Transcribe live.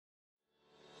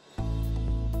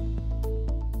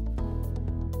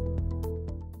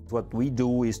What we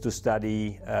do is to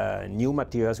study new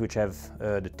materials which have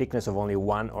the thickness of only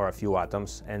one or a few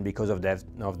atoms, and because of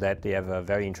that they have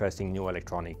very interesting new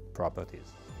electronic properties.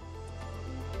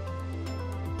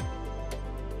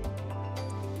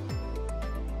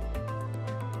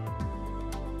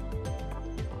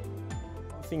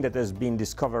 One thing that has been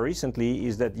discovered recently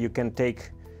is that you can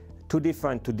take two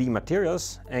different 2D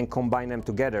materials and combine them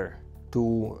together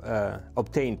to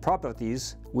obtain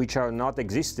properties which are not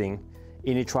existing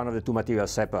in each one of the two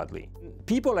materials separately.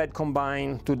 People had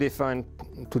combined two different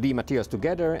 2D materials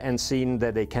together and seen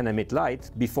that they can emit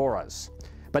light before us.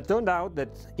 But turned out that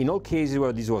in all cases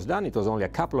where this was done, it was only a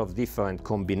couple of different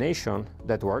combinations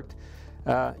that worked.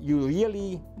 You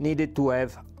really needed to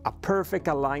have a perfect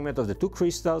alignment of the two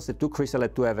crystals. The two crystals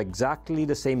had to have exactly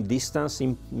the same distance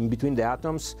in between the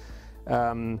atoms.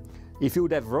 If you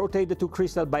would have rotated the two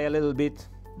crystals by a little bit,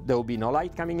 there would be no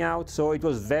light coming out. So it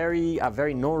was a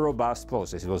very non-robust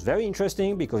process. It was very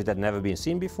interesting because it had never been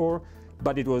seen before,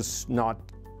 but it was not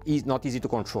easy to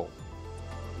control.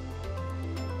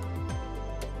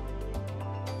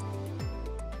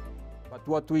 But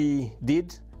what we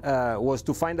did was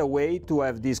to find a way to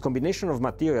have this combination of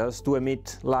materials to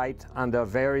emit light under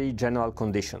very general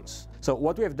conditions. So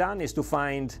what we have done is to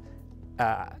find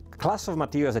a class of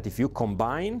materials that if you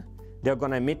combine, they're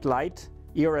going to emit light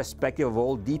irrespective of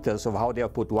all details of how they are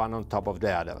put one on top of the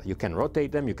other. You can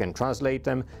rotate them, you can translate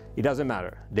them, it doesn't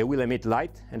matter. They will emit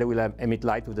light, and they will emit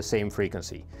light with the same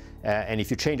frequency. And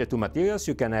if you change the two materials,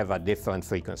 you can have a different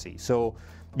frequency. So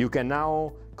you can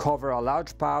now cover a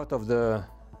large part of the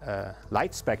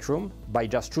light spectrum by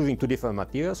just choosing two different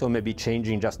materials, or maybe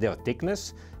changing just their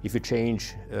thickness. If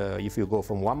you go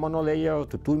from one monolayer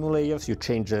to two monolayers, you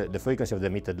change the frequency of the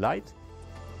emitted light.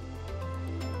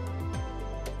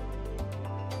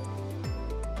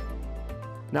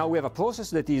 Now we have a process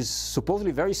that is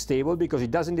supposedly very stable because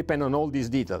it doesn't depend on all these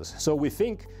details. So we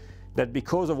think that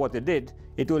because of what they did,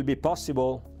 it will be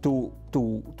possible to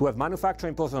have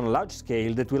manufacturing process on a large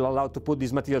scale that will allow to put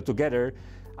this material together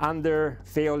under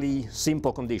fairly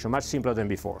simple conditions, much simpler than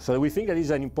before. So we think that is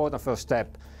an important first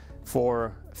step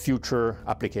for future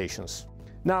applications.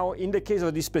 Now, in the case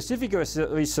of this specific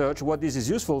research, what this is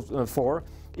useful for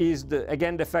is,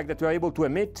 again, the fact that we are able to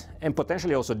emit and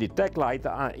potentially also detect light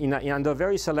under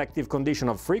very selective condition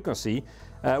of frequency,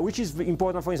 which is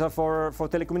important, for instance, for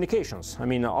telecommunications. I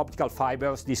mean, optical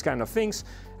fibers, these kind of things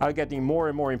are getting more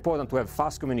and more important to have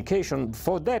fast communication.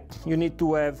 For that, you need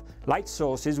to have light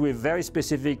sources with very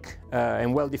specific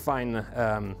and well-defined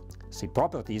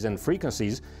properties and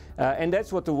frequencies, and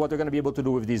that's what we're going to be able to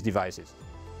do with these devices.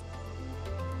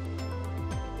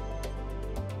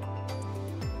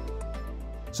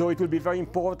 So it will be very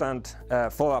important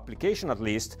for application at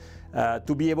least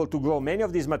to be able to grow many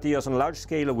of these materials on a large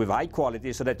scale with high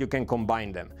quality so that you can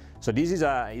combine them. So this is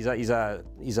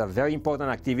a very important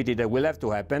activity that will have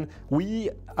to happen. We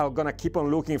are going to keep on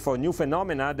looking for new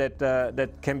phenomena that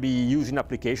can be used in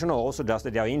application, or also just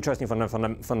that they are interesting from the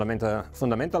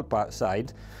fundamental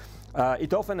side.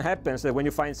 It often happens that when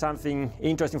you find something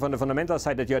interesting from the fundamental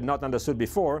side that you had not understood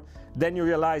before, then you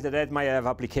realize that that might have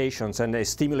applications, and it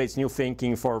stimulates new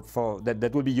thinking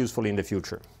that will be useful in the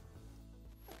future.